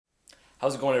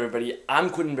How's it going, everybody?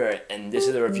 I'm Quinton, and this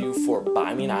is a review for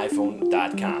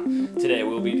buymeaniphone.com. Today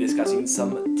we'll be discussing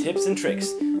some tips and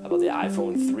tricks about the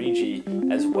iPhone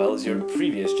 3G as well as your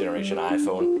previous generation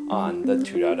iPhone on the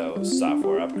 2.0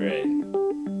 software upgrade.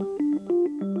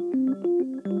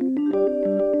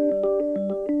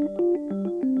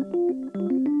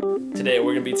 Today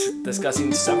we're going to be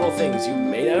discussing several things you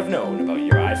may not have known about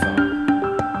your iPhone.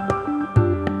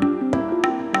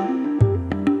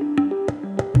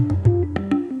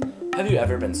 Have you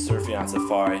ever been surfing on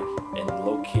Safari and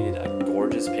located a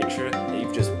gorgeous picture that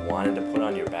you've just wanted to put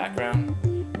on your background?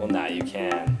 Well, now you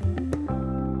can.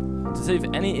 To save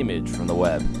any image from the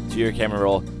web to your camera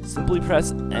roll, simply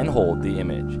press and hold the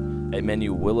image. A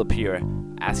menu will appear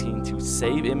asking to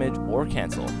save image or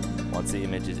cancel. Once the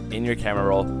image is in your camera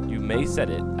roll, you may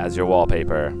set it as your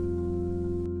wallpaper.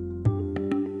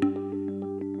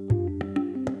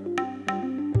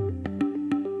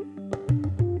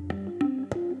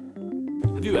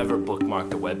 Have you ever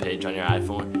bookmarked a web page on your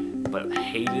iPhone but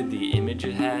hated the image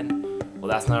it had? Well,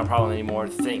 that's not a problem anymore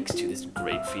thanks to this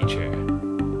great feature.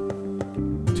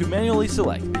 To manually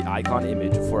select the icon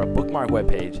image for a bookmark web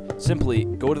page, simply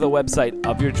go to the website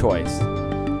of your choice.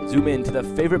 Zoom in to the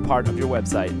favorite part of your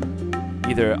website,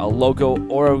 either a logo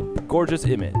or a gorgeous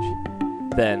image.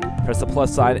 Then press the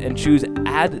plus sign and choose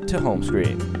Add to Home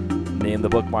Screen. Name the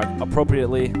bookmark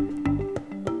appropriately.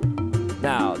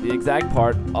 Now, the exact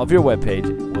part of your web page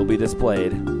will be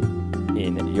displayed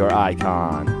in your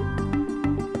icon.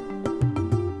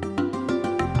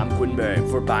 I'm Quinton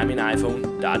for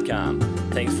buymeaniphone.com.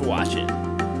 Thanks for watching.